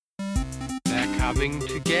coming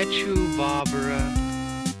to get you, Barbara.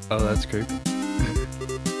 Oh, that's creepy.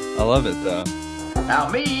 I love it, though. Now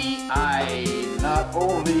me, I not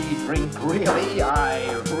only drink really,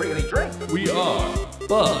 I really drink. We are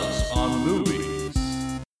Buzz on Movies.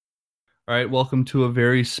 All right, welcome to a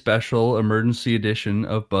very special emergency edition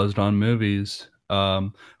of Buzzed on Movies.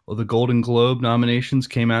 Well, the Golden Globe nominations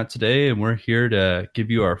came out today, and we're here to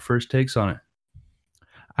give you our first takes on it.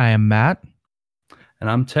 I am Matt. And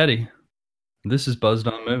I'm Teddy. This is Buzzed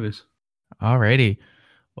on Movies. Alrighty.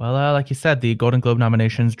 Well, like you said, the Golden Globe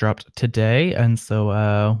nominations dropped today, and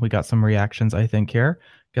so we got some reactions, I think, here.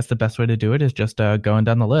 Guess the best way to do it is just going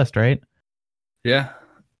down the list, right? Yeah.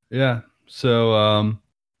 So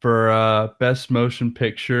for Best Motion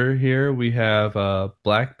Picture here, we have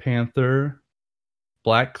Black Panther,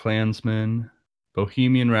 Black Klansman,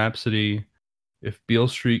 Bohemian Rhapsody, If Beale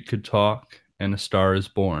Street Could Talk, and A Star Is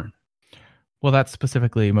Born. Well, that's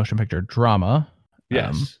specifically motion picture drama.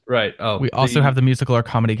 Yes, right. Oh, we also have the musical or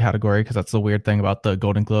comedy category, because that's the weird thing about the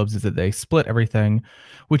Golden Globes is that they split everything,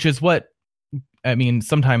 which is what, I mean,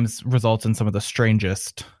 sometimes results in some of the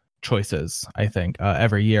strangest choices, I think,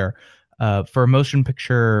 every year. For motion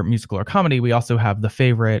picture, musical, or comedy, we also have The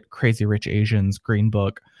Favorite, Crazy Rich Asians, Green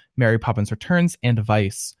Book, Mary Poppins Returns, and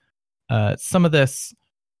Vice. Some of this,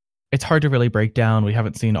 it's hard to really break down. We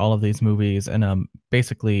haven't seen all of these movies. And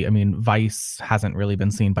basically, I mean, Vice hasn't really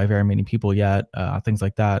been seen by very many people yet, things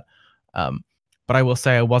like that. But I will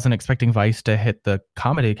say I wasn't expecting Vice to hit the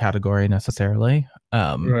comedy category necessarily.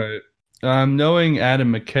 Right. Knowing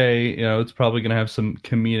Adam McKay, it's probably going to have some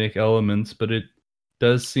comedic elements, but it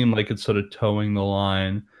does seem like it's sort of towing the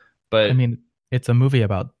line. But I mean, it's a movie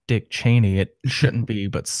about Dick Cheney. It shouldn't be,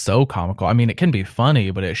 but so comical. I mean, it can be funny,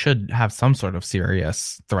 but it should have some sort of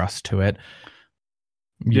serious thrust to it.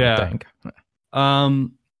 You'd think.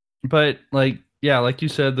 But like you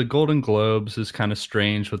said, the Golden Globes is kind of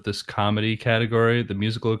strange with this comedy category, the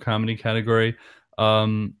musical comedy category. A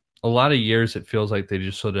lot of years it feels like they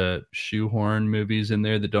just sort of shoehorn movies in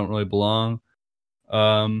there that don't really belong.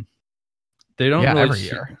 They don't really every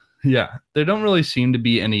year. Yeah, there don't really seem to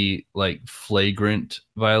be any like flagrant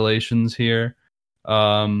violations here.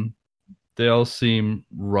 They all seem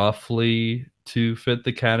roughly to fit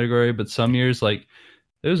the category, but some years, like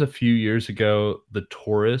there was a few years ago, The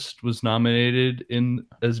Tourist was nominated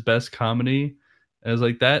as best comedy. And I was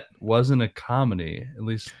like, that wasn't a comedy. At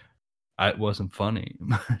least it wasn't funny.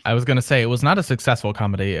 I was going to say it was not a successful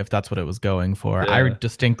comedy if that's what it was going for. Yeah. I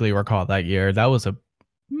distinctly recall that year. That was a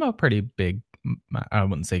pretty big, I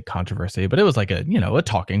wouldn't say controversy, but it was like a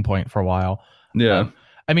talking point for a while. Yeah.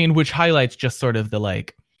 I mean, which highlights just sort of the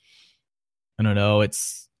like, I don't know,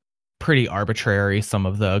 it's pretty arbitrary. Some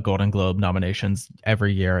of the Golden Globe nominations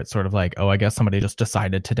every year, it's sort of like, oh, I guess somebody just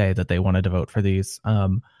decided today that they wanted to vote for these.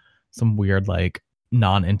 Some weird like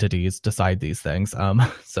non-entities decide these things.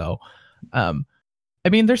 I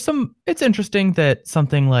mean, it's interesting that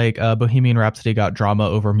something like Bohemian Rhapsody got drama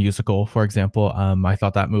over musical, for example. I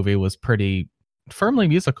thought that movie was pretty firmly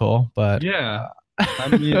musical, but yeah. I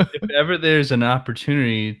mean, if ever there's an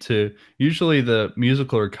opportunity to, usually the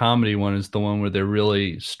musical or comedy one is the one where they're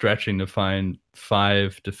really stretching to find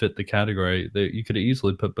five to fit the category. You could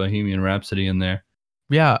easily put Bohemian Rhapsody in there.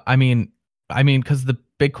 Yeah, I mean, because the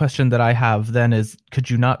big question that I have then is, could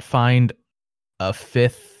you not find a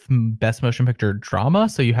fifth best motion picture drama,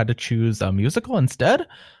 so you had to choose a musical instead?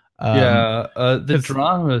 The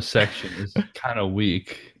drama section is kind of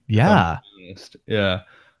weak. Yeah.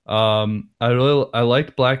 I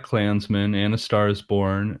liked Black Klansman and A Star Is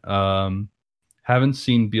Born. Haven't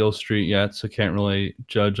seen Beale Street yet, so can't really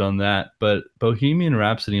judge on that. But Bohemian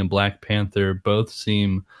Rhapsody and Black Panther both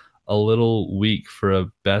seem a little weak for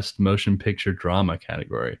a best motion picture drama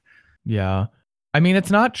category. Yeah, I mean,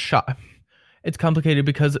 it's not it's complicated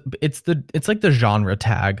because it's like the genre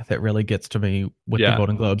tag that really gets to me with the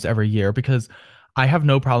Golden Globes every year, because I have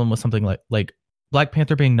no problem with something like Black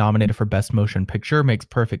Panther being nominated for best motion picture makes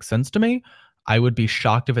perfect sense to me. I would be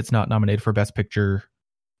shocked if it's not nominated for best picture,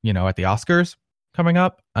 at the Oscars coming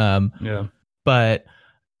up. But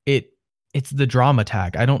it's the drama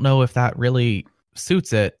tag. I don't know if that really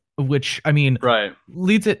suits it, which, I mean,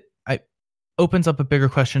 opens up a bigger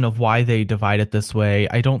question of why they divide it this way.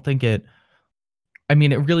 I don't think it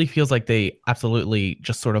really feels like they absolutely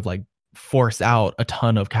just sort of like force out a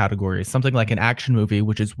ton of categories. Something like an action movie,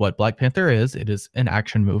 which is what Black Panther is. It is an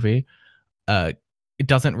action movie. It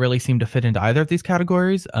doesn't really seem to fit into either of these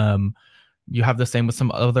categories. You have the same with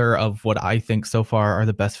some other of what I think so far are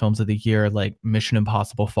the best films of the year. Like Mission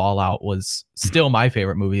Impossible Fallout was still my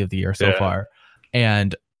favorite movie of the year so far.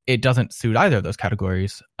 And it doesn't suit either of those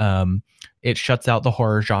categories. It shuts out the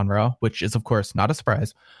horror genre, which is of course not a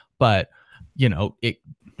surprise, but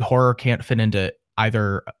horror can't fit into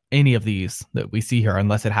either any of these that we see here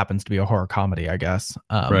unless it happens to be a horror comedy, I guess.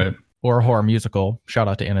 Right. Or a horror musical. Shout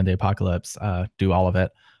out to Anna the Apocalypse. Do all of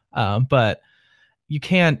it. But you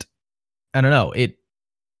can't, I don't know. It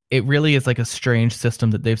really is like a strange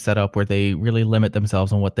system that they've set up where they really limit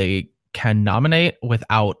themselves on what they can nominate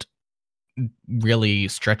without really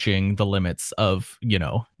stretching the limits of,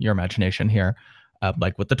 your imagination here.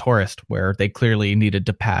 Like with The Tourist, where they clearly needed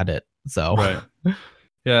to pad it. So, right.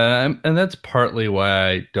 Yeah. And that's partly why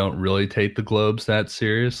I don't really take the Globes that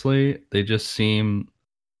seriously. They just seem,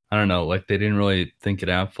 I don't know, like they didn't really think it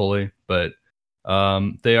out fully, but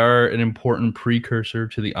they are an important precursor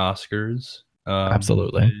to the Oscars.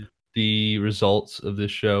 Absolutely. The results of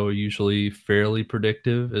this show are usually fairly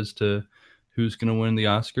predictive as to who's going to win the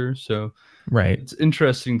Oscars. So right, it's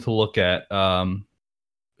interesting to look at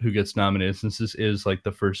who gets nominated, since this is like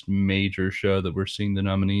the first major show that we're seeing the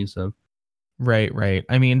nominees of. Right.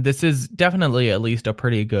 I mean, this is definitely at least a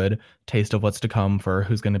pretty good taste of what's to come for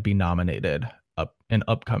who's going to be nominated up in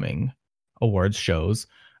upcoming awards shows.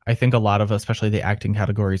 I think a lot of, especially the acting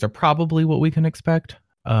categories, are probably what we can expect.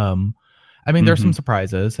 I mean, there's some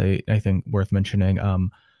surprises, I think, worth mentioning.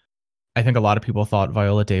 I think a lot of people thought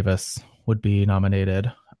Viola Davis would be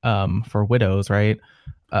nominated for Widows, right?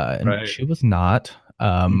 And Right. she was not.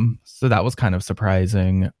 So that was kind of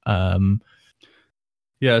surprising.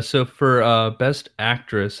 Yeah, so for Best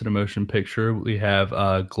Actress in a Motion Picture, we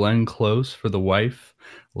have Glenn Close for The Wife,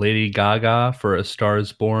 Lady Gaga for A Star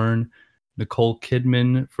is Born, Nicole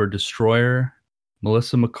Kidman for Destroyer,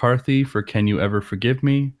 Melissa McCarthy for Can You Ever Forgive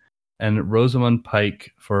Me, and Rosamund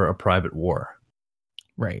Pike for A Private War.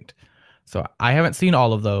 Right. So I haven't seen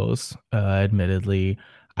all of those, admittedly.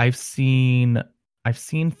 I've seen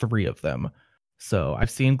 3 of them. So I've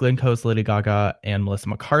seen Glenn Close, Lady Gaga, and Melissa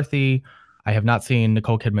McCarthy. I have not seen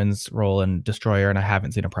Nicole Kidman's role in Destroyer, and I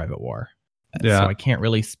haven't seen A Private War. Yeah. So I can't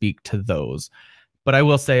really speak to those. But I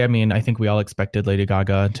will say, I mean, I think we all expected Lady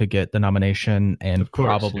Gaga to get the nomination, and Of course,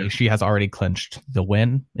 probably yeah. she has already clinched the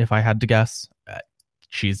win, if I had to guess.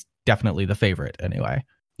 She's definitely the favorite anyway.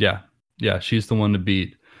 Yeah, she's the one to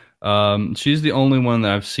beat. She's the only one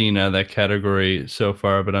that I've seen out of that category so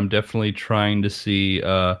far, but I'm definitely trying to see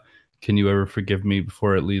Can You Ever Forgive Me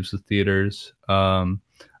before it leaves the theaters.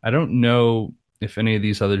 I don't know if any of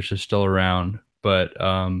these others are still around, but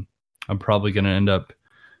I'm probably going to end up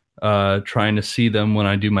trying to see them when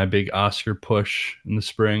I do my big Oscar push in the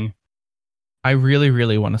spring. I really,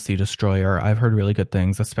 really want to see Destroyer. I've heard really good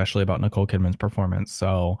things, especially about Nicole Kidman's performance.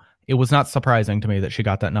 So it was not surprising to me that she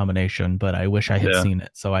got that nomination, but I wish I had seen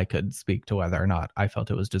it so I could speak to whether or not I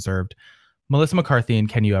felt it was deserved. Melissa McCarthy in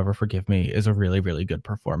Can You Ever Forgive Me is a really, really good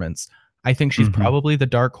performance. I think she's probably the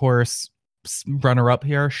dark horse runner-up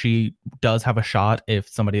here. She does have a shot if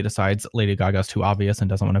somebody decides Lady Gaga's too obvious and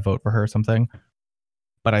doesn't want to vote for her or something.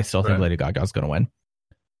 But I still think Lady Gaga's going to win.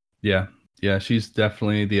 Yeah, she's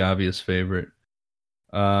definitely the obvious favorite.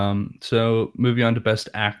 So moving on to Best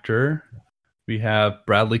Actor, we have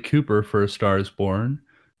Bradley Cooper for A Star is Born,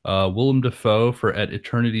 Willem Dafoe for At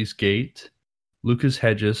Eternity's Gate, Lucas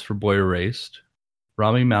Hedges for Boy Erased,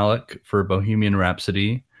 Rami Malek for Bohemian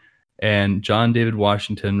Rhapsody, and John David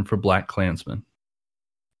Washington for Black Klansman.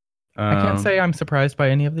 I can't say I'm surprised by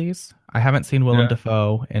any of these. I haven't seen Willem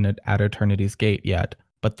Dafoe in At Eternity's Gate yet,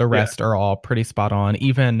 but the rest are all pretty spot on.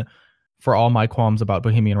 Even for all my qualms about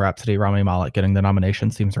Bohemian Rhapsody, Rami Malek getting the nomination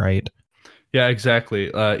seems right. Yeah,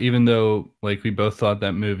 exactly. Even though like we both thought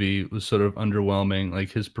that movie was sort of underwhelming,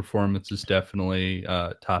 like his performance is definitely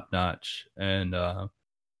top notch and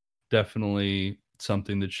definitely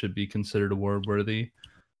something that should be considered award worthy.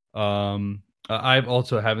 I've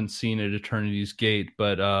also haven't seen At Eternity's Gate,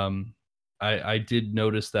 but I did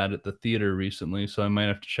notice that at the theater recently, so I might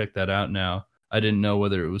have to check that out now. I didn't know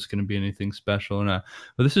whether it was going to be anything special or not.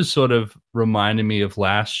 But this is sort of reminding me of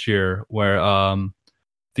last year where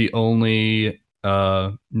the only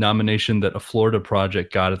nomination that A Florida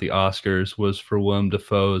Project got at the Oscars was for Willem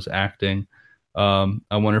Dafoe's acting. I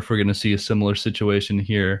wonder if we're going to see a similar situation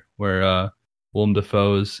here where Willem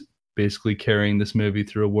Dafoe is basically carrying this movie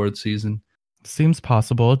through award season. Seems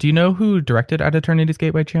possible. Do you know who directed At Eternity's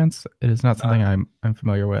Gate by chance? It is not something I'm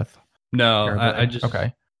familiar with. No, I just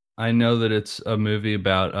okay. I know that it's a movie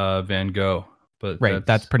about Van Gogh, but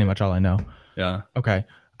that's pretty much all I know. Yeah. Okay.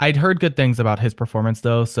 I'd heard good things about his performance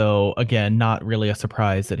though, so again, not really a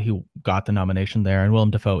surprise that he got the nomination there. And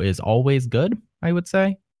Willem Dafoe is always good, I would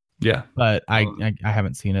say. Yeah. But I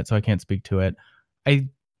haven't seen it, so I can't speak to it. I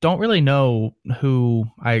don't really know who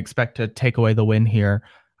I expect to take away the win here.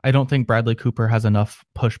 I don't think Bradley Cooper has enough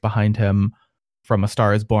push behind him from A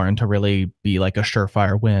Star is Born to really be like a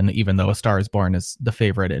surefire win, even though A Star is Born is the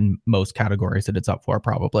favorite in most categories that it's up for,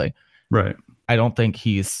 probably. Right. I don't think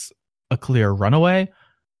he's a clear runaway,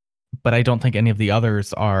 but I don't think any of the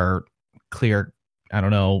others are clear, I don't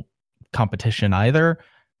know, competition either.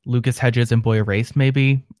 Lucas Hedges and Boy Erased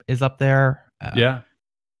maybe is up there. Yeah.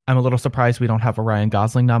 I'm a little surprised we don't have a Ryan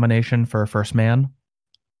Gosling nomination for First Man.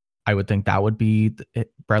 I would think that would be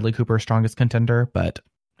Bradley Cooper's strongest contender, but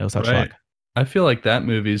no such luck. I feel like that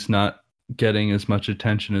movie's not getting as much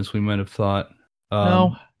attention as we might have thought.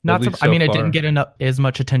 No, not. so I mean, far. It didn't get as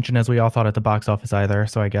much attention as we all thought at the box office either.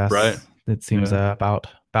 So I guess it seems about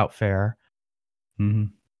fair. Mm-hmm.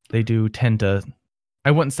 They do tend to.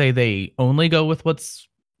 I wouldn't say they only go with what's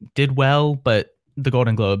did well, but the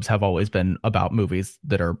Golden Globes have always been about movies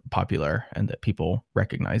that are popular and that people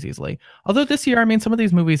recognize easily. Although this year, I mean, some of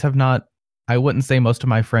these movies have not. I wouldn't say most of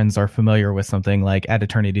my friends are familiar with something like At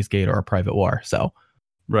Eternity's Gate or A Private War. So,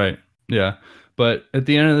 right, yeah. But at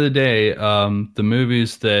the end of the day, the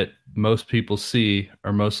movies that most people see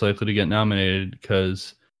are most likely to get nominated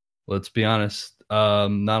because, let's be honest,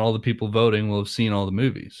 not all the people voting will have seen all the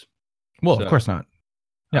movies. Well, of course not.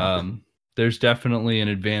 Yeah. There's definitely an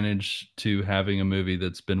advantage to having a movie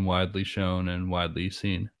that's been widely shown and widely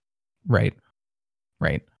seen. Right.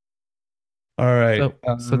 All right.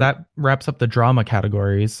 So that wraps up the drama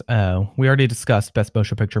categories. We already discussed Best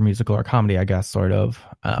Motion Picture, Musical, or Comedy, I guess, sort of.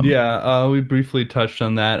 We briefly touched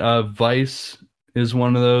on that. Vice is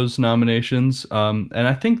one of those nominations. And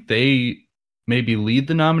I think they maybe lead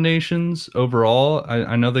the nominations overall.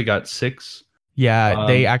 I know they got 6. Yeah,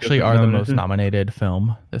 they actually are the most nominated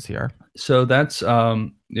film this year. So that's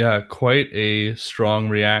quite a strong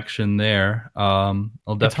reaction there. I'll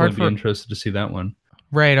definitely be interested to see that one.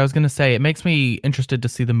 Right, I was going to say, it makes me interested to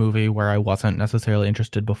see the movie where I wasn't necessarily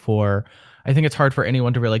interested before. I think it's hard for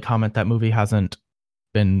anyone to really comment. That movie hasn't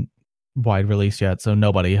been wide released yet, so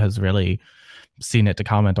nobody has really seen it to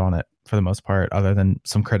comment on it for the most part, other than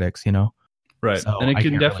some critics, you know? Right, so and it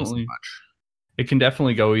can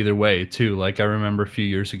definitely go either way, too. Like, I remember a few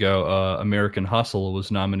years ago, American Hustle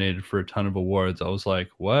was nominated for a ton of awards. I was like,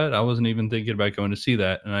 what? I wasn't even thinking about going to see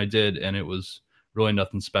that, and I did, and it was really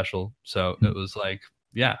nothing special. So it was like,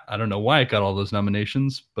 yeah, I don't know why it got all those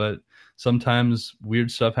nominations, but sometimes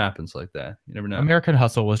weird stuff happens like that. You never know. American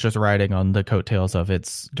Hustle was just riding on the coattails of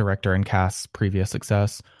its director and cast's previous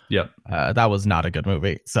success. Yep. That was not a good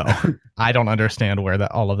movie. So I don't understand where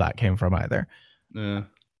all of that came from either.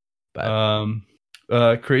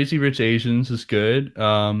 But Crazy Rich Asians is good.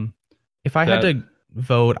 If I had to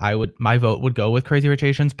vote, my vote would go with Crazy Rich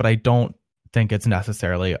Asians, but I don't think it's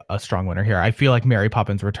necessarily a strong winner here. I feel like Mary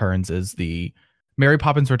Poppins Returns or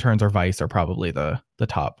Vice are probably the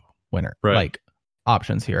top winner, like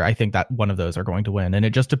options here. I think that one of those are going to win, and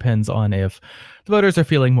it just depends on if the voters are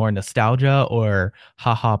feeling more nostalgia or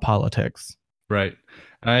haha politics. Right.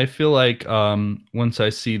 I feel like once I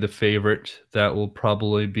see The Favorite, that will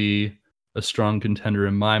probably be a strong contender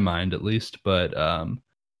in my mind, at least. But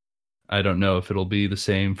I don't know if it'll be the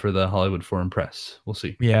same for the Hollywood Foreign Press. We'll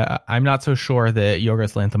see. Yeah, I'm not so sure that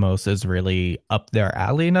Yorgos Lanthimos is really up their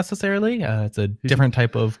alley necessarily. It's a different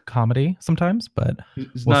type of comedy sometimes, but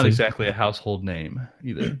he's not exactly a household name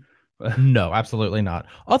either. No, absolutely not.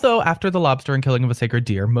 Although after The Lobster and Killing of a Sacred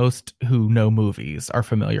Deer, most who know movies are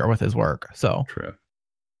familiar with his work. So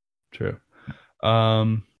True.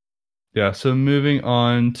 So moving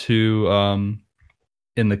on to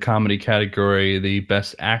in the comedy category, the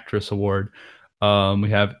Best Actress Award, we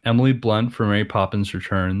have Emily Blunt for Mary Poppins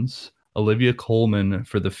Returns, Olivia Colman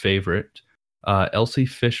for The Favorite, Elsie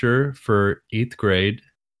Fisher for 8th Grade,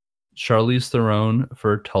 Charlize Theron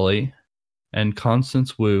for Tully, and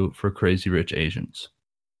Constance Wu for Crazy Rich Asians.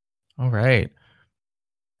 All right.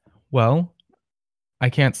 Well, I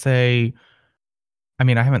can't say. I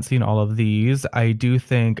mean, I haven't seen all of these. I do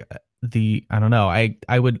think I don't know.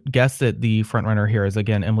 I would guess that the front runner here is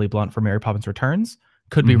again Emily Blunt for Mary Poppins Returns.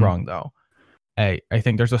 Could be wrong though. I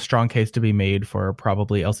think there's a strong case to be made for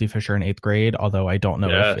probably Elsie Fisher in 8th Grade, although I don't know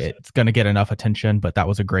if it's going to get enough attention, but that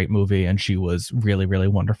was a great movie and she was really, really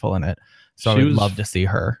wonderful in it. So I would love to see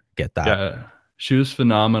her get that. Yeah, she was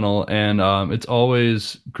phenomenal. And it's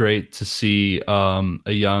always great to see a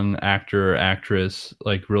young actor or actress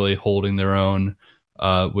like really holding their own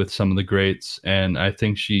with some of the greats. And I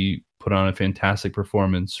think she put on a fantastic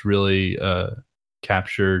performance, really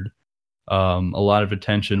captured a lot of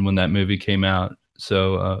attention when that movie came out.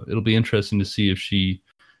 So it'll be interesting to see if she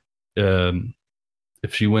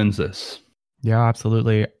wins this. Yeah,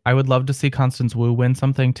 absolutely. I would love to see Constance Wu win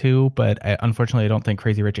something too, but unfortunately I don't think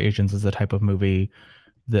Crazy Rich Asians is the type of movie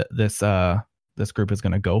this group is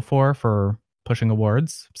going to go for pushing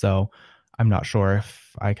awards. So I'm not sure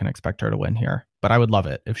if I can expect her to win here, but I would love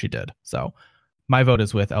it if she did. So my vote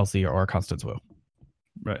is with Elsie or Constance Wu.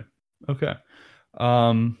 Right. Okay.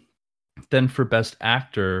 Then for best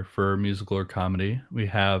actor for musical or comedy, we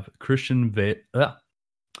have Christian Bale.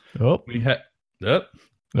 Oh, We have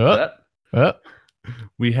oh.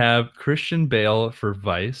 we have Christian Bale for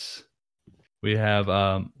Vice. We have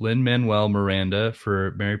Lin-Manuel Miranda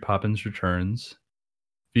for Mary Poppins Returns.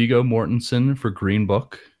 Viggo Mortensen for Green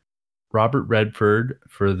Book. Robert Redford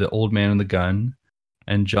for The Old Man and the Gun.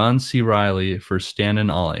 And John C. Reilly for Stan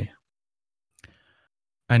and Ollie.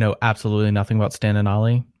 I know absolutely nothing about Stan and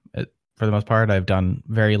Ollie. For the most part, I've done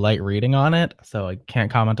very light reading on it, so I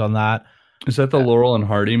can't comment on that. Is that the Laurel and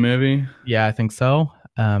Hardy movie? Yeah, I think so.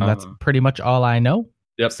 That's pretty much all I know.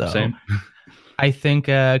 Yep, So same. I think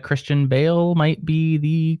Christian Bale might be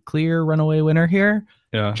the clear runaway winner here,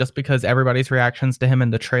 Yeah. just because everybody's reactions to him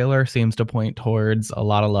in the trailer seems to point towards a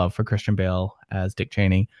lot of love for Christian Bale as Dick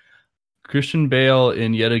Cheney. Christian Bale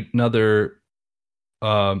in yet another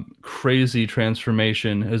crazy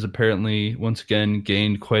transformation has apparently once again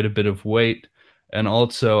gained quite a bit of weight, and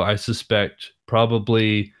also I suspect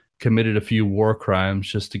probably committed a few war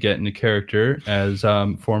crimes just to get into character as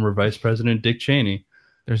former Vice President Dick Cheney.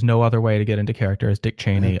 There's no other way to get into character as Dick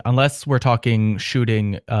Cheney, unless we're talking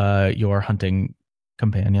shooting your hunting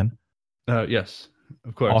companion. Yes,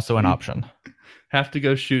 of course. Also an You option. have to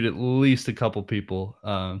go shoot at least a couple people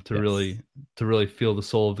to really feel the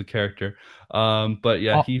soul of the character. But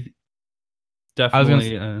yeah, he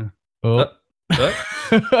definitely. I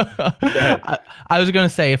was going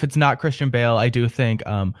to say, if it's not Christian Bale, I do think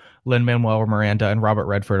Lin-Manuel Miranda and Robert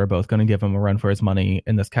Redford are both going to give him a run for his money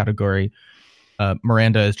in this category.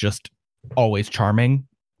 Miranda is just always charming,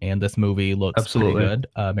 and this movie looks pretty good.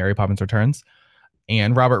 Mary Poppins Returns.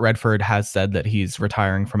 And Robert Redford has said that he's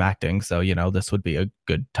retiring from acting, so this would be a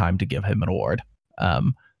good time to give him an award.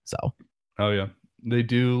 Oh yeah, they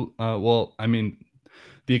do. Well, I mean,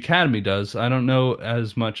 the Academy does. I don't know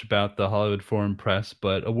as much about the Hollywood Foreign Press,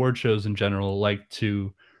 but award shows in general like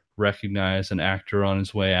to recognize an actor on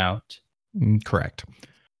his way out. Correct.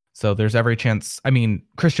 So there's every chance. I mean,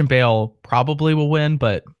 Christian Bale probably will win,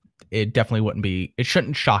 but it definitely wouldn't be. It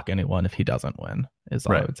shouldn't shock anyone if he doesn't win. Is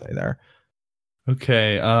all I would say there.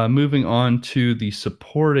 Okay, moving on to the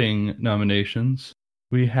supporting nominations.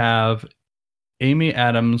 We have Amy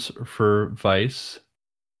Adams for Vice,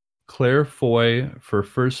 Claire Foy for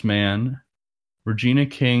First Man, Regina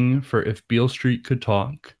King for If Beale Street Could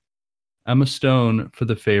Talk, Emma Stone for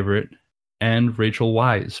The Favorite, and Rachel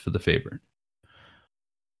Weisz for The Favorite.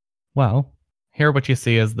 Well, here what you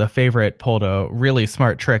see is The Favorite pulled a really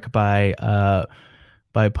smart trick by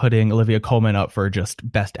putting Olivia Colman up for just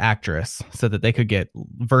Best Actress so that they could get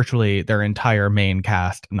virtually their entire main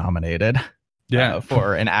cast nominated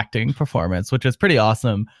for an acting performance, which is pretty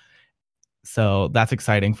awesome. So that's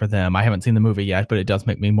exciting for them. I haven't seen the movie yet, but it does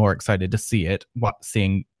make me more excited to see it,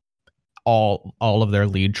 seeing all of their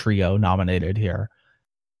lead trio nominated here.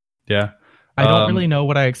 Yeah. I don't really know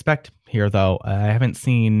what I expect here, though. I haven't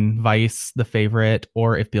seen Vice, The Favorite,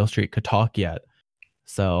 or If Beale Street Could Talk yet.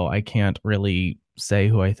 So I can't really say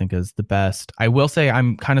who I think is the best. I will say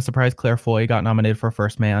I'm kind of surprised Claire Foy got nominated for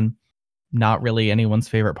First Man. Not really anyone's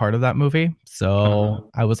favorite part of that movie.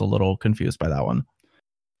 So I was a little confused by that one.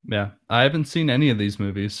 Yeah, I haven't seen any of these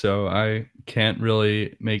movies, so I can't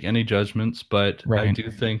really make any judgments, but I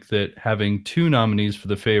do think that having two nominees for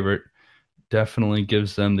The Favorite definitely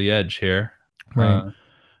gives them the edge here. Right.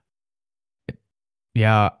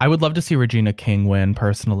 Yeah, I would love to see Regina King win,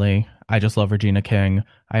 personally. I just love Regina King.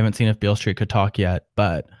 I haven't seen If Beale Street Could Talk yet,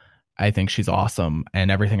 but I think she's awesome, and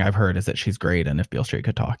everything I've heard is that she's great in If Beale Street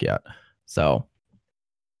Could Talk yet. So,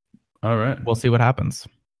 all right, we'll see what happens.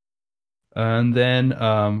 And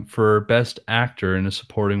then for Best Actor in a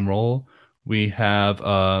Supporting Role, we have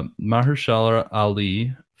Mahershala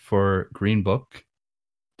Ali for Green Book,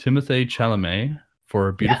 Timothée Chalamet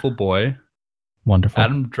for Beautiful Boy, wonderful,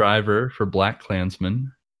 Adam Driver for Black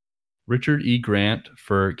Klansman, Richard E. Grant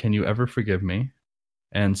for Can You Ever Forgive Me,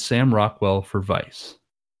 and Sam Rockwell for Vice.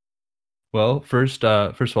 Well, first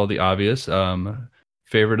of all, the obvious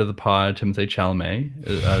favorite of the pod, Timothée Chalamet,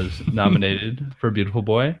 is nominated for Beautiful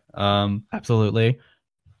Boy. Absolutely.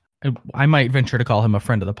 I might venture to call him a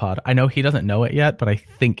friend of the pod. I know he doesn't know it yet, but I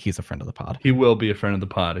think he's a friend of the pod. He will be a friend of the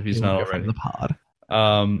pod if he's not already. A friend of the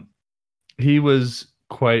pod. He was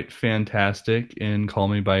quite fantastic in Call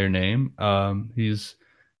Me by Your Name. He's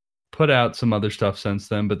put out some other stuff since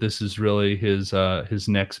then, but this is really his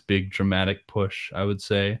next big dramatic push, I would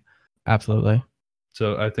say. Absolutely.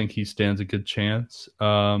 So I think he stands a good chance.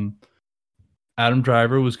 Adam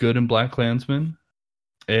Driver was good in BlacKkKlansman,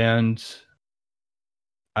 and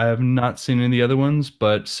I have not seen any of the other ones,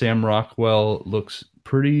 but Sam Rockwell looks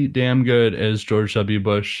pretty damn good as George W.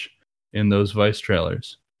 Bush in those Vice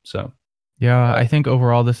trailers. So Yeah, I think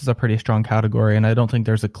overall this is a pretty strong category, and I don't think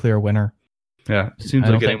there's a clear winner. yeah, it seems I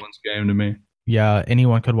don't like think- anyone's game to me. Yeah,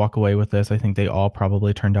 anyone could walk away with this. I think they all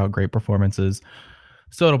probably turned out great performances.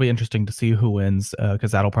 So it'll be interesting to see who wins,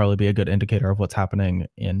 because that'll probably be a good indicator of what's happening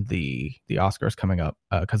in the Oscars coming up.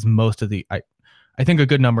 Because most of I think a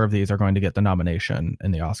good number of these are going to get the nomination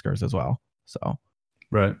in the Oscars as well. So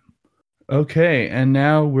Right. Okay, and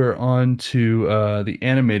now we're on to the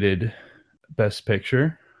animated Best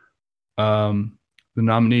Picture. The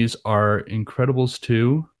nominees are Incredibles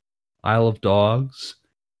 2, Isle of Dogs,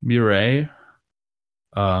 Mirai.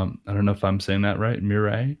 I don't know if I'm saying that right.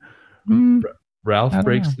 Mirai. Ralph I don't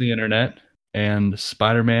Breaks know. the Internet, and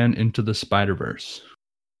Spider-Man Into the Spider-Verse.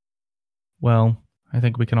 well, I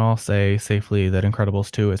think we can all say safely that Incredibles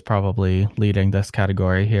 2 is probably leading this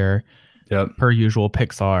category here. Yep. Per usual,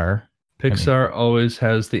 Pixar. Pixar always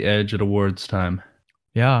has the edge at awards time.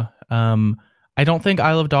 Yeah. I don't think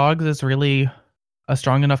Isle of Dogs is really a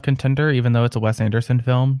strong enough contender, even though it's a Wes Anderson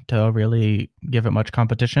film, to really give it much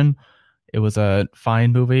competition. It was a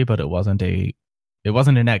fine movie, but it wasn't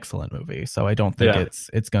an excellent movie. So I don't think Yeah.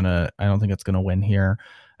 I don't think it's gonna win here.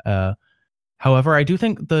 However, I do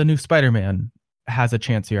think the new Spider-Man has a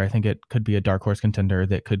chance here. I think it could be a dark horse contender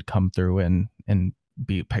that could come through and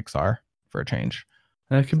beat Pixar for a change.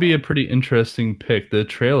 That could be a pretty interesting pick. The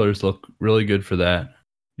trailers look really good for that.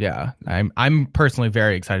 Yeah, I'm personally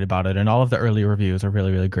very excited about it, and all of the early reviews are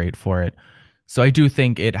really, really great for it. So I do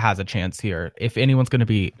think it has a chance here. If anyone's going to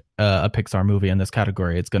beat a Pixar movie in this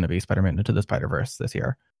category, it's going to be Spider-Man Into the Spider-Verse this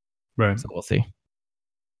year. Right. So we'll see.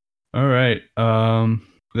 All right.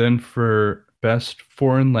 Then for Best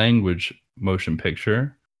Foreign Language Motion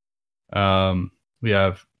Picture, we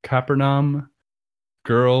have Capernaum,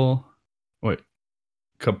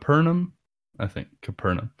 Capernaum. I think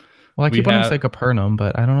Capernaum. Well, I We keep wanting to have- say Capernaum,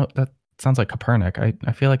 but I don't know. That sounds like Copernic.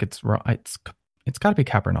 I feel like it's wrong. It's got to be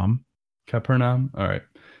Capernaum. Capernaum. All right.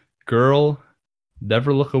 Girl,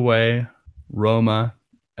 Never Look Away, Roma,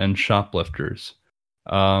 and Shoplifters.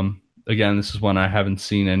 Again, this is one I haven't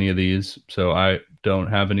seen any of these, so I don't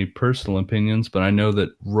have any personal opinions, but I know that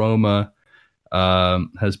Roma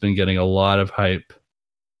has been getting a lot of hype.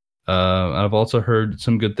 I've also heard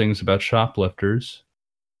some good things about Shoplifters.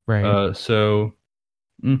 Right. So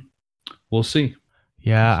we'll see.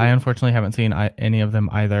 Yeah, I unfortunately haven't seen any of them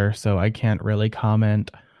either, so I can't really comment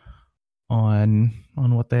on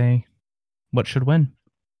what should win.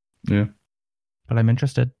 Yeah. But I'm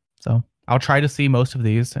interested, so I'll try to see most of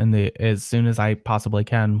these as soon as I possibly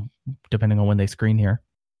can, depending on when they screen here.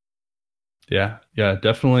 Yeah,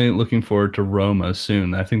 definitely looking forward to Roma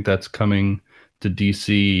soon. I think that's coming to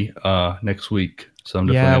DC next week. So I'm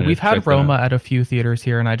definitely gonna We've check had that Roma out. at a few theaters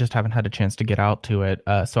here, and I just haven't had a chance to get out to it.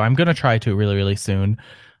 So I'm gonna try to really, really soon.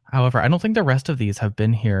 However, I don't think the rest of these have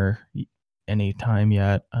been here any time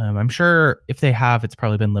yet. I'm sure if they have, it's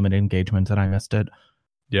probably been limited engagement and I missed it.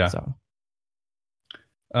 Yeah. So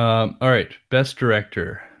All right, Best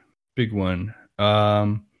Director, big one.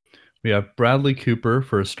 We have Bradley Cooper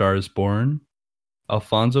for A Star Is Born,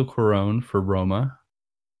 Alfonso Cuarón for Roma,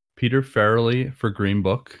 Peter Farrelly for Green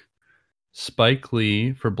Book, Spike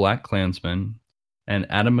Lee for BlacKkKlansman, and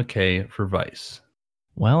Adam McKay for Vice.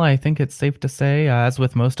 well, I think it's safe to say, as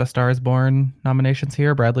with most A Star Is Born nominations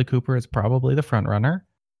here, Bradley Cooper is probably the front runner.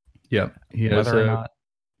 Yep, he has Whether or not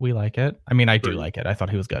we like it. I mean, I do Right. like it. I thought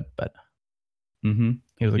he was good, but Mm-hmm.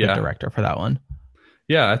 he was a Yeah. good director for that one.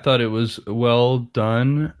 Yeah, I thought it was well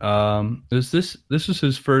done. This is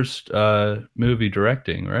his first movie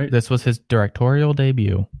directing, right? This was his directorial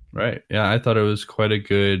debut. Right. Yeah, I thought it was quite a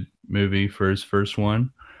good movie for his first one,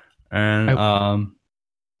 and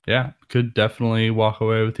yeah, could definitely walk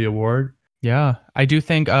away with the award. Yeah, I do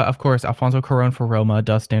think, of course, Alfonso Cuarón for Roma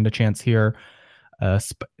does stand a chance here.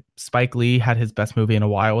 Spike Lee had his best movie in a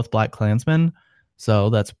while with BlacKkKlansman, so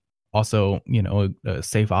that's also, a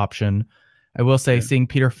safe option. I will say, seeing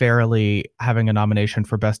Peter Farrelly having a nomination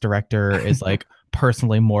for Best Director is like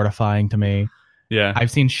personally mortifying to me. Yeah,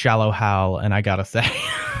 I've seen Shallow Hal, and I gotta say,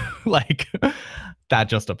 like, that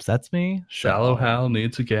just upsets me. Shallow So- Hal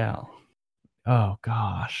needs a gal. Oh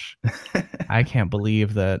gosh, I can't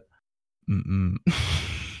believe that. Mm-mm.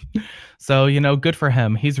 So good for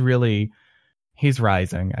him. He's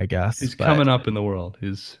rising, I guess. He's but coming up in the world.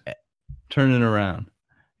 He's turning around.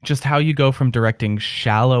 Just how you go from directing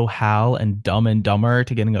Shallow Hal and Dumb and Dumber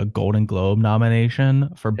to getting a Golden Globe nomination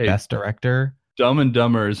for Hey. Best Director. Dumb and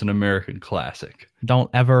Dumber is an American classic. Don't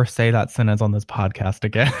ever say that sentence on this podcast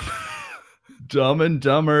again. Dumb and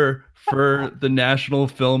Dumber for the National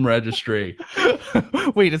Film Registry.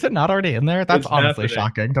 Wait, is it not already in there? That's It's honestly happening.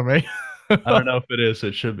 shocking to me. I don't know if it is.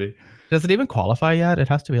 It should be. Does it even qualify yet? It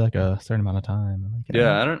has to be like a certain amount of time. Like,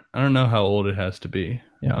 Yeah, I don't know how old it has to be.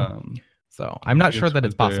 Yeah. So I'm not I sure guess that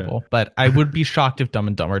it's with their- possible, but I would be shocked if Dumb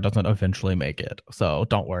and Dumber doesn't eventually make it. So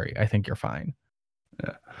don't worry. I think you're fine.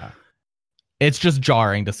 Yeah. It's just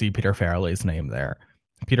jarring to see Peter Farrelly's name there.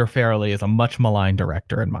 Peter Farrelly is a much maligned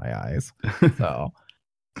director in my eyes. So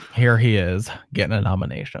here he is getting a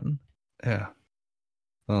nomination. Yeah.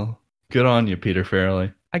 Well, good on you, Peter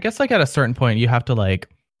Farrelly. I guess like at a certain point you have to like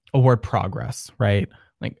award progress, right?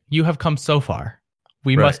 Like you have come so far.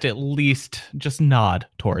 We Right. must at least just nod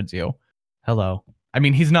towards you. Hello. I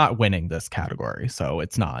mean, he's not winning this category, so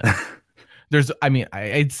it's not.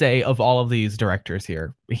 I'd say of all of these directors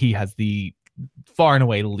here, he has the far and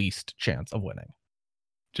away least chance of winning.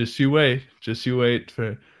 Just you wait. Just you wait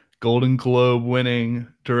for Golden Globe winning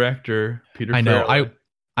director Peter I know. Farrelly.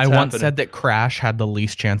 I It's once happening. said that Crash had the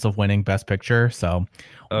least chance of winning Best Picture, so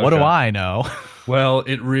what do Okay. I know? Well,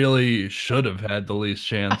 it really should have had the least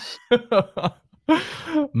chance.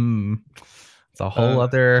 It's a whole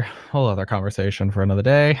other conversation for another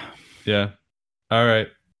day. Yeah. All right.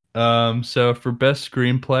 So for best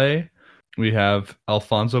screenplay, we have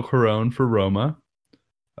Alfonso Cuarón for Roma,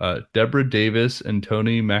 Deborah Davis and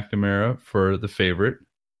Tony McNamara for The Favorite,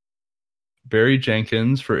 Barry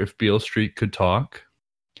Jenkins for If Beale Street Could Talk,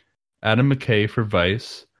 Adam McKay for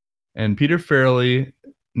Vice, and Peter Farrelly,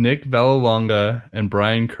 Nick Vallelonga, and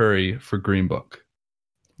Brian Curry for Green Book.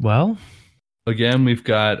 Well, Again, we've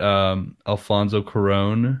got Alfonso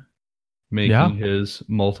Cuarón making Yeah. his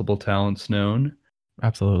multiple talents known.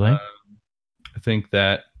 absolutely. I think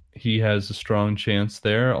that he has a strong chance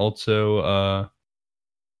there. Also,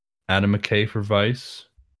 Adam McKay for Vice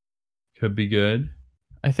could be good.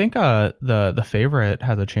 I think the Favorite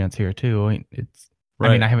has a chance here too. I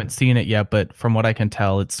Right. mean, I haven't seen it yet, but from what I can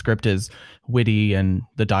tell, its script is witty and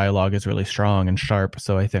the dialogue is really strong and sharp.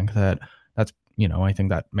 So I think that I think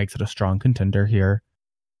that makes it a strong contender here.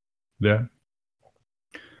 Yeah.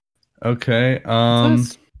 Okay. It's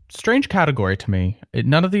a strange category to me.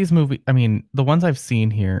 None of these movies. I mean, the ones I've seen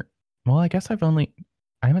here. Well, I guess I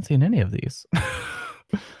haven't seen any of these.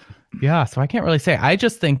 Yeah, so I can't really say. I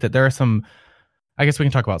just think that there are some. I guess we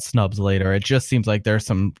can talk about snubs later. It just seems like there's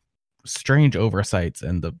some strange oversights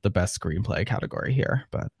in the best screenplay category here.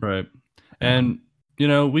 But Right. And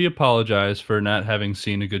we apologize for not having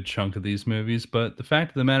seen a good chunk of these movies, but the fact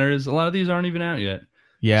of the matter is a lot of these aren't even out yet.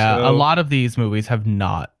 yeah, So- a lot of these movies have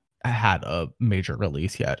not had a major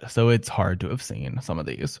release yet, so it's hard to have seen some of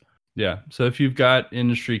these. Yeah. So if you've got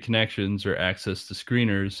industry connections or access to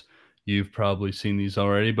screeners, you've probably seen these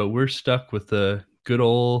already, but we're stuck with the good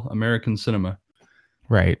old American cinema.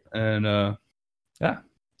 Right. And yeah,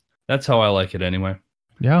 that's how I like it anyway.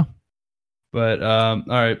 Yeah. But all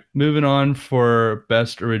right, moving on for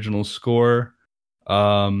best original score.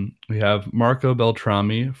 We have Marco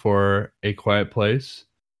Beltrami for A Quiet Place,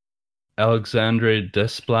 Alexandre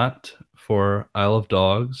Desplat for Isle of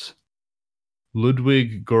Dogs,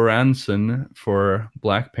 Ludwig Göransson for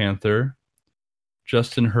Black Panther,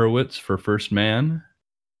 Justin Hurwitz for First Man,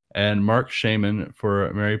 and Mark Shaman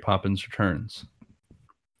for Mary Poppins Returns.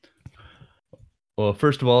 Well,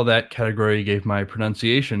 first of all, that category gave my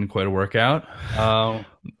pronunciation quite a workout.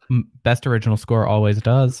 Best original score always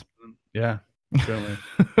does. Yeah, certainly.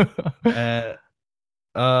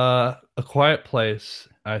 A Quiet Place,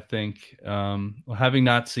 I think. Having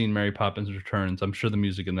not seen Mary Poppins Returns, I'm sure the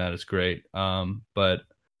music in that is great. But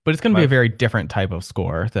But it's going to be a very different type of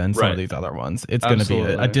score than some Right. of these other ones. It's going to be a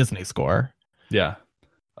Absolutely. Disney score. yeah,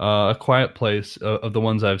 A Quiet Place of the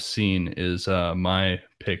ones I've seen is my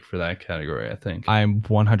pick for that category, I think. I'm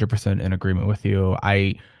 100% in agreement with you.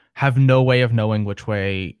 I have no way of knowing which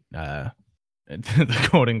way the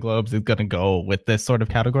Golden Globes is going to go with this sort of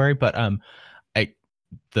category, but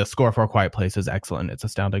the score for A Quiet Place is excellent. It's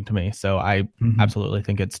astounding to me. So I absolutely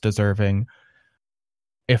think it's deserving.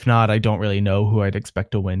 If not, I don't really know who I'd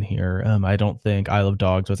expect to win here. I don't think Isle of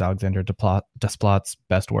Dogs was Alexander Desplat's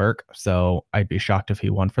best work, so I'd be shocked if he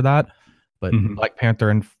won for that. But Mhm. Black Panther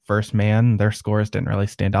and First Man, their scores didn't really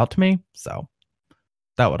stand out to me, so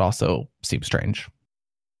that would also seem strange.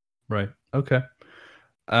 Right. Okay.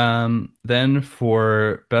 Then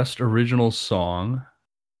for best original song,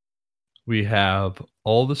 we have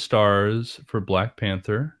All the Stars for Black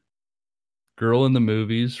Panther, Girl in the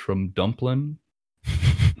Movies from Dumplin',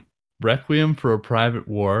 Requiem for a Private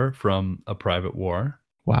War from A Private War,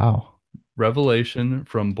 Wow. Revelation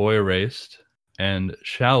from Boy Erased, and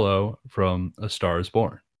Shallow from A Star Is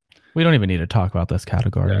Born. We don't even need to talk about this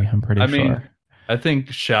category. Yeah. I'm pretty I mean, sure. I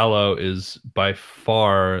think Shallow is by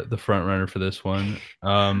far the front runner for this one.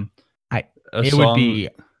 It would be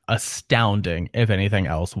astounding if anything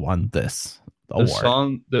else won this award. A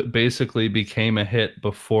song that basically became a hit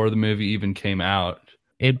before the movie even came out.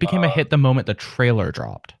 It became a hit the moment the trailer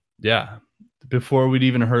dropped. Yeah. Before we'd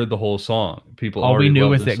even heard the whole song. People all we knew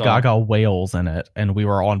was that song. Gaga wails in it, and we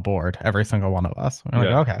were on board, every single one of us. We're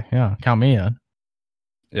like, okay, yeah, count me in.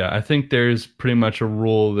 Yeah, I think there's pretty much a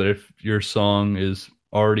rule that if your song is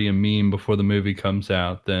already a meme before the movie comes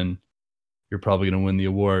out, then you're probably going to win the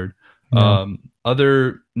award. Yeah.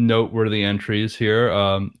 Other noteworthy entries here,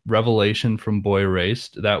 Revelation from Boy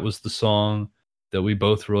Erased. That was the song that we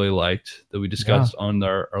both really liked, that we discussed on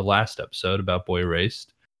our last episode about Boy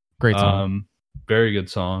Erased. Great song. Very good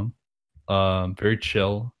song. Very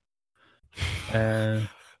chill. And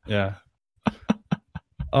yeah.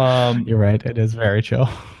 You're right. It is very chill.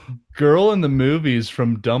 Girl in the Movies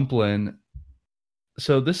from Dumplin'.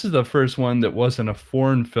 So this is the first one that wasn't a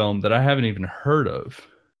foreign film that I haven't even heard of.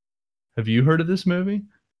 Have you heard of this movie?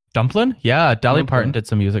 Dumplin'? Yeah, Dolly Parton did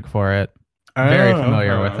some music for it. Very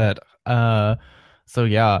familiar with it. So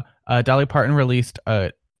yeah, Dolly Parton released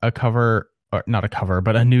a cover, or not a cover,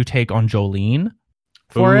 but a new take on Jolene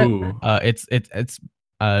for it. It's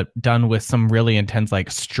done with some really intense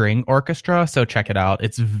like string orchestra, so check it out.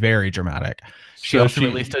 It's very dramatic. She also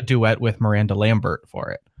released a duet with Miranda Lambert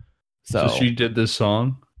for it. So she did this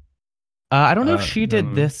song? I don't know if she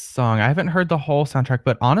did this song. I haven't heard the whole soundtrack,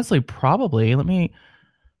 but honestly, probably.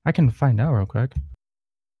 I can find out real quick.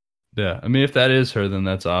 Yeah, I mean, if that is her, then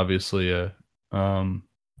that's obviously a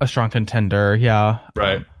strong contender. Yeah,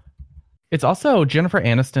 right. It's also Jennifer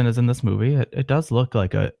Aniston is in this movie. It does look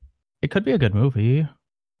like it could be a good movie.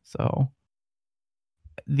 So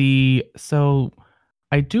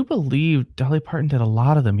I do believe Dolly Parton did a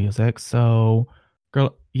lot of the music. So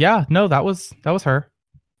that was her.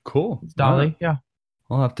 Cool. It's Dolly. Yeah.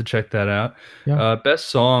 I'll have to check that out. Yeah. Best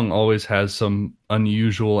Song always has some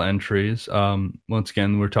unusual entries. Once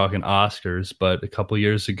again, we're talking Oscars, but a couple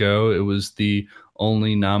years ago, it was the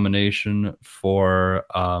only nomination for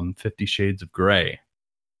 50 Shades of Grey,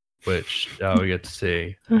 which now we get to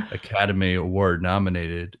see Academy Award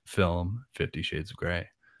nominated film 50 Shades of Grey.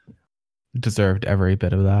 Deserved every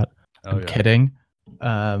bit of that. I'm kidding.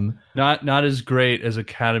 Not as great as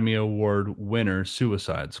Academy Award winner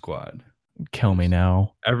Suicide Squad. Kill me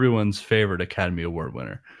now. Everyone's favorite Academy Award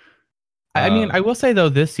winner. I mean, I will say though,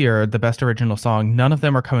 this year the best original song, none of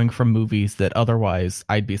them are coming from movies that otherwise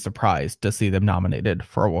I'd be surprised to see them nominated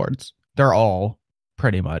for awards. They're all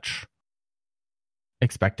pretty much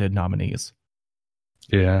expected nominees.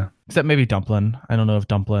 Yeah. Except maybe Dumplin'. I don't know if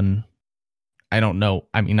Dumplin'. I don't know.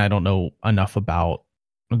 I mean, I don't know enough about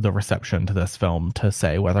the reception to this film to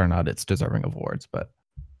say whether or not it's deserving of awards, but.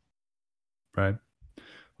 Right.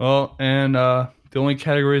 Well, and the only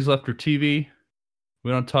categories left are TV. We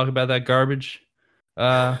don't talk about that garbage.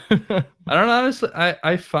 I don't know, honestly.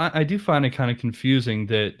 I do find it kind of confusing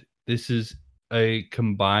that this is a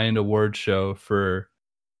combined award show for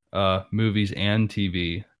movies and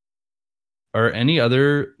TV. Are any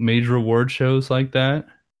other major award shows like that?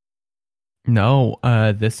 No,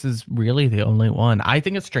 this is really the only one. I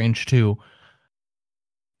think it's strange too.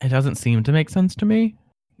 It doesn't seem to make sense to me,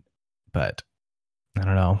 but I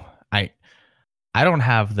don't know. I don't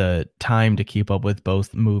have the time to keep up with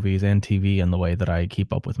both movies and TV in the way that I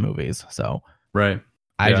keep up with movies. So right.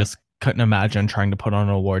 I just couldn't imagine trying to put on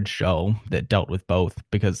an award show that dealt with both,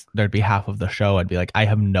 because there'd be half of the show I'd be like, I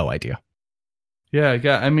have no idea. Yeah,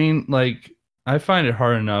 I mean, like, I find it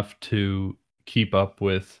hard enough to keep up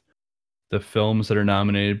with the films that are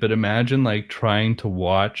nominated, but imagine like trying to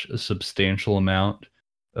watch a substantial amount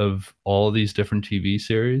of all of these different TV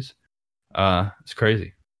series. It's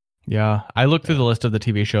crazy. Yeah, I looked through the list of the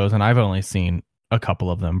TV shows and I've only seen a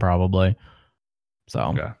couple of them probably.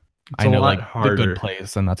 So I know like harder. The Good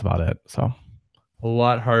Place, and that's about it. So a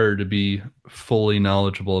lot harder to be fully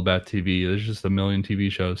knowledgeable about TV. There's just a million TV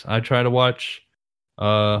shows. I try to watch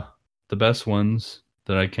the best ones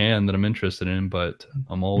that I can, that I'm interested in, but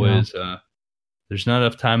I'm always there's not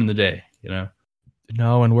enough time in the day, you know.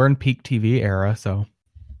 No, and we're in peak TV era, so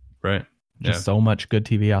right. Just so much good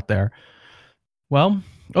TV out there. Well,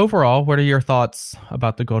 overall, what are your thoughts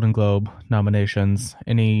about the Golden Globe nominations?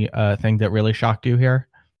 Any thing that really shocked you here?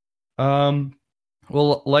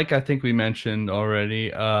 Well, like I think we mentioned already,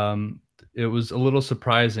 it was a little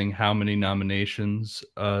surprising how many nominations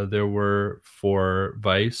there were for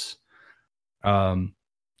Vice.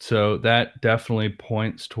 So that definitely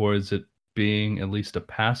points towards it being at least a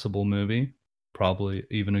passable movie. probably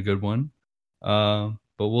even a good one. But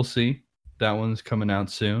we'll see. That one's coming out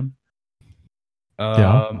soon.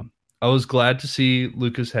 Yeah. I was glad to see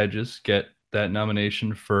Lucas Hedges get that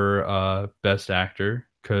nomination for Best Actor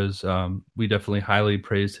because we definitely highly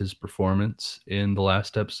praised his performance in the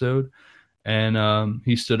last episode, and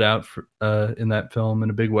he stood out in that film in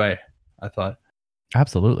a big way, I thought.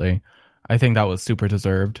 Absolutely. I think that was super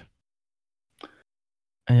deserved.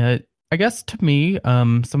 I guess to me,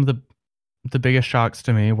 some of the biggest shocks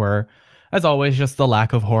to me were, as always, just the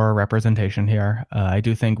lack of horror representation here. I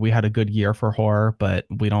do think we had a good year for horror, but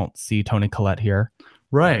we don't see Toni Collette here.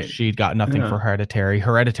 Right. She got nothing Yeah. for Hereditary.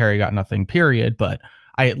 Hereditary got nothing, period. But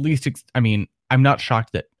I at least, I'm not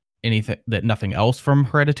shocked that nothing else from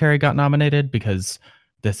Hereditary got nominated because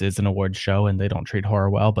this is an awards show and they don't treat horror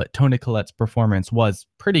well. But Toni Collette's performance was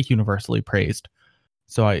pretty universally praised.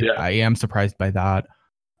 So I am surprised by that.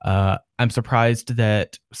 I'm surprised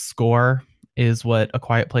that score is what A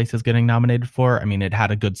Quiet Place is getting nominated for. I mean, it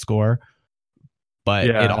had a good score, but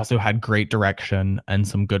it also had great direction and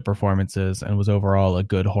some good performances and was overall a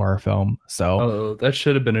good horror film. So that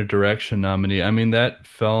should have been a direction nominee. I mean, that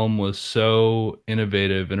film was so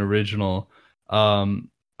innovative and original.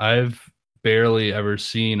 I've barely ever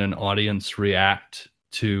seen an audience react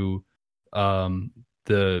to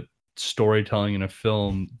the storytelling in a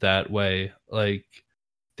film that way. Like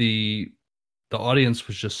the audience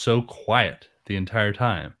was just so quiet the entire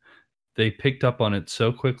time. They picked up on it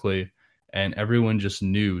so quickly, and everyone just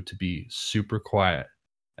knew to be super quiet.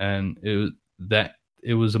 And it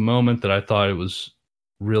was a moment that I thought it was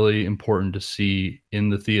really important to see in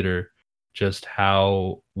the theater, just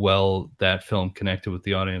how well that film connected with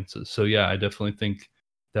the audiences. So yeah, I definitely think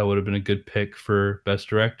that would have been a good pick for Best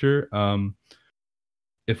Director.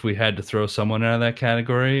 If we had to throw someone out of that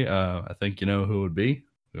category, I think you know who it would be.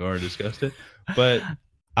 We already discussed it, but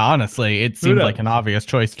honestly, it seemed like an obvious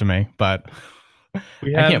choice to me, but I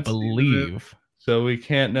can't believe. So we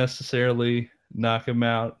can't necessarily knock him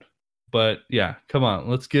out, but yeah, come on,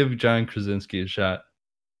 let's give John Krasinski a shot.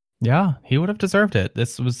 Yeah, he would have deserved it.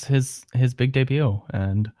 This was his big debut,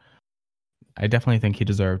 and I definitely think he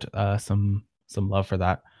deserved some love for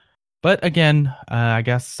that. But again, I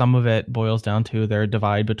guess some of it boils down to their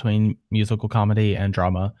divide between musical comedy and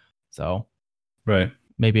drama. So right.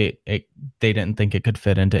 Maybe they didn't think it could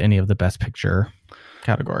fit into any of the Best Picture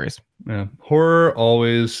categories. Yeah, horror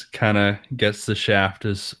always kind of gets the shaft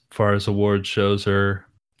as far as award shows are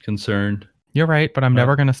concerned. You're right, but I'm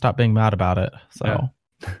never going to stop being mad about it. So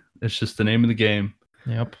it's just the name of the game.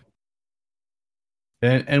 Yep.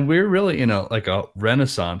 And we're really in a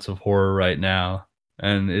renaissance of horror right now,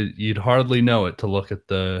 and you'd hardly know it to look at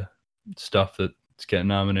the stuff that's getting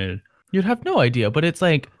nominated. You'd have no idea, but it's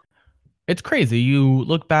like, it's crazy. You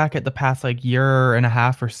look back at the past year and a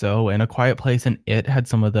half or so, and A Quiet Place and It had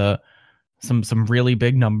some really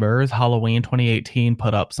big numbers. Halloween 2018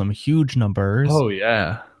 put up some huge numbers. Oh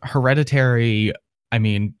yeah. Hereditary,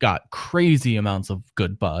 got crazy amounts of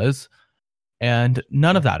good buzz, and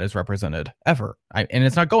none of that is represented ever. And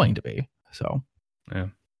it's not going to be. So yeah,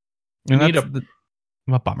 we need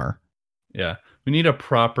a bummer. Yeah, we need a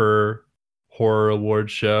proper horror award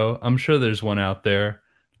show. I'm sure there's one out there.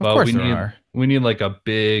 Of course there are. We need a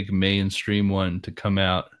big mainstream one to come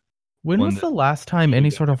out. When was the last time any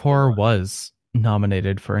sort of horror was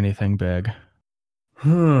nominated for anything big?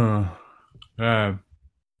 Well,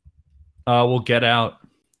 Get Out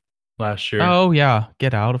last year. Oh yeah,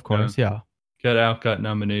 Get Out, of course. Yeah. Get Out got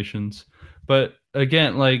nominations, but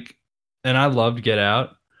again, and I loved Get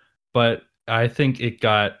Out, but I think it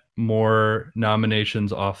got more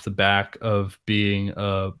nominations off the back of being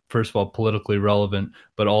first of all politically relevant,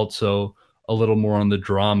 but also a little more on the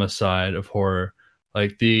drama side of horror.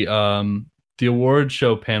 The award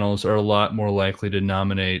show panels are a lot more likely to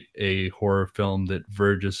nominate a horror film that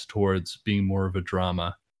verges towards being more of a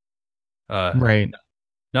drama. Right.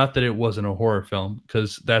 Not that it wasn't a horror film,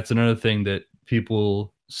 because that's another thing that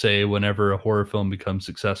people say whenever a horror film becomes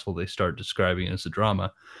successful, they start describing it as a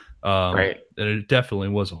drama. Right. And it definitely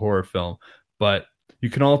was a horror film, but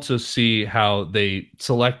you can also see how they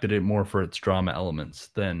selected it more for its drama elements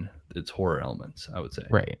than its horror elements, I would say.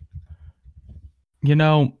 Right.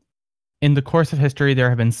 In the course of history, there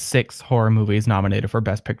have been 6 horror movies nominated for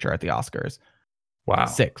Best Picture at the Oscars. Wow.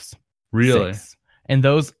 6. Really? 6. And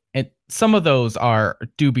some of those are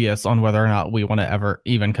dubious on whether or not we want to ever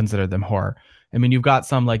even consider them horror. You've got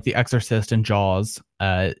some like The Exorcist and Jaws,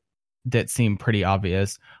 that seem pretty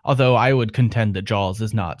obvious. Although I would contend that Jaws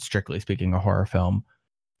is not, strictly speaking, a horror film.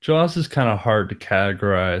 Jaws is kind of hard to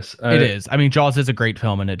categorize. It is. Jaws is a great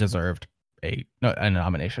film and it deserved a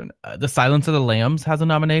nomination. The Silence of the Lambs has a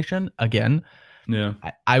nomination again. Yeah.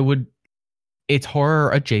 I would. It's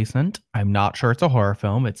horror adjacent. I'm not sure it's a horror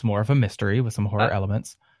film. It's more of a mystery with some horror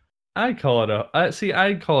elements. I'd call it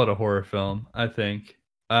a horror film, I think.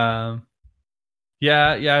 Yeah,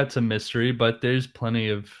 it's a mystery, but there's plenty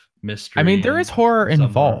of mystery. I mean, there is horror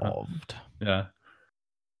involved. Yeah.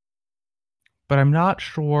 But I'm not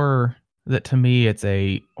sure that to me it's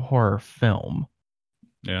a horror film.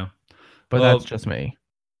 Yeah. But that's just me.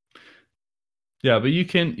 Yeah, but you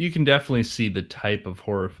can definitely see the type of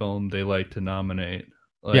horror film they like to nominate.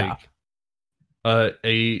 Like,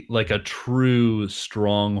 a true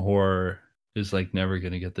strong horror is like never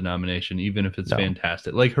going to get the nomination, even if it's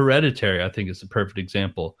fantastic. Like Hereditary, I think is a perfect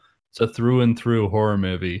example. It's a through and through horror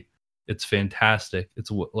movie. It's fantastic. It's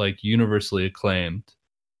like universally acclaimed.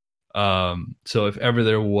 So if ever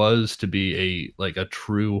there was to be a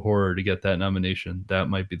true horror to get that nomination, that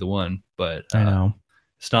might be the one. But I know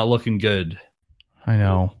it's not looking good. I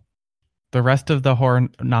know. The rest of the horror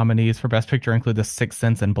nominees for Best Picture include The Sixth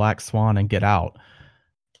Sense and Black Swan and Get Out.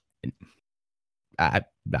 I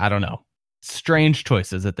don't know. Strange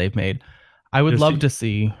choices that they've made. I would love to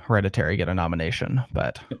see Hereditary get a nomination,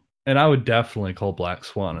 but... And I would definitely call Black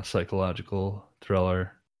Swan a psychological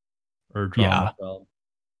thriller or drama film.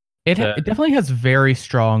 It definitely has very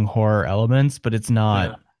strong horror elements, but it's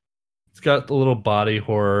not... Yeah. It's got a little body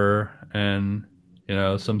horror and,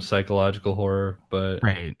 some psychological horror, but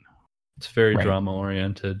it's very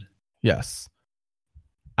drama-oriented. Yes.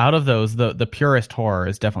 Out of those, the purest horror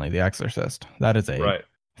is definitely The Exorcist. That is a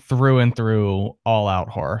through and through all-out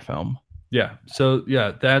horror film. Yeah. So,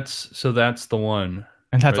 that's the one.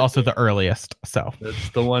 And that's also the earliest, so.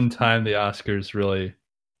 That's the one time the Oscars really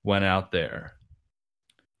went out there.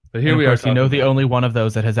 But here we are. The only one of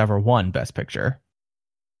those that has ever won Best Picture.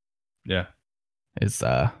 Yeah. Is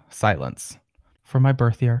Silence for my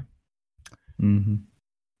birth year. Mm-hmm.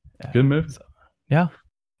 Yeah. Good movie. So, yeah.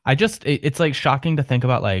 It's like shocking to think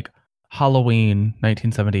about like Halloween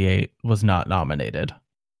 1978 was not nominated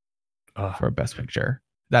for Best Picture.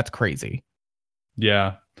 That's crazy.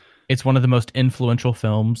 Yeah. It's one of the most influential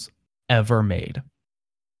films ever made.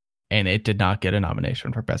 And it did not get a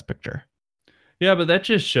nomination for Best Picture. Yeah, but that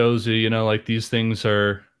just shows you, like these things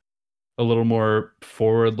are a little more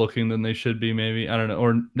forward-looking than they should be, maybe. I don't know,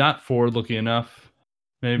 or not forward-looking enough,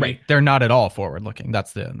 maybe. Right, they're not at all forward-looking.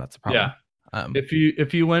 That's the problem. Yeah.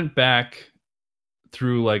 If you went back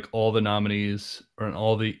through like all the nominees or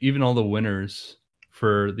even all the winners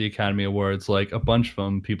for the Academy Awards, like a bunch of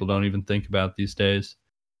them people don't even think about these days.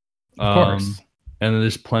 Of course. And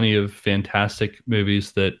there's plenty of fantastic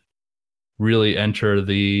movies that really enter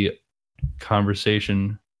the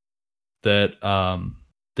conversation that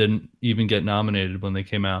didn't even get nominated when they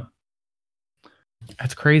came out.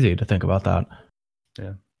 It's crazy to think about that.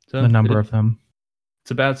 Yeah. So the number of them.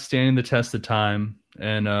 It's about standing the test of time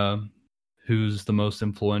and who's the most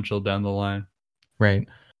influential down the line. Right.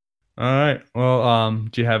 All right. Well,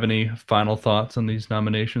 do you have any final thoughts on these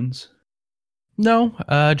nominations? No,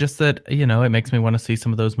 just that, it makes me want to see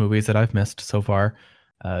some of those movies that I've missed so far,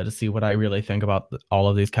 to see what I really think about all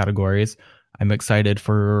of these categories. I'm excited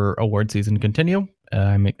for award season to continue.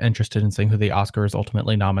 I'm interested in seeing who the Oscars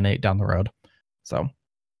ultimately nominate down the road. So,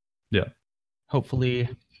 yeah, hopefully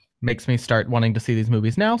makes me start wanting to see these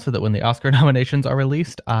movies now so that when the Oscar nominations are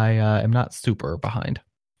released, I am not super behind.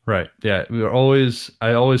 Right. Yeah.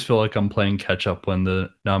 I always feel like I'm playing catch up when the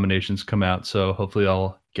nominations come out. So hopefully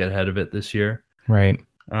I'll get ahead of it this year. Right.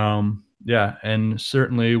 Yeah. And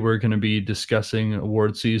certainly we're going to be discussing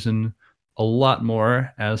award season a lot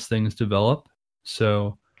more as things develop.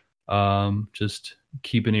 So just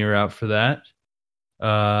keep an ear out for that.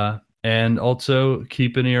 And also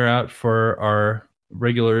keep an ear out for our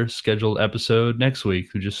regular scheduled episode next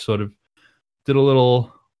week. We just sort of did a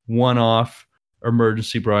little one-off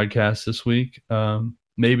emergency broadcast this week.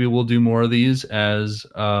 Maybe we'll do more of these as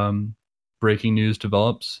breaking news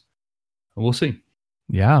develops. We'll see.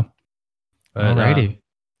 Yeah. Alrighty.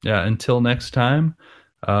 Yeah. Until next time,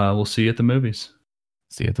 we'll see you at the movies.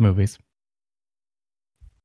 See you at the movies.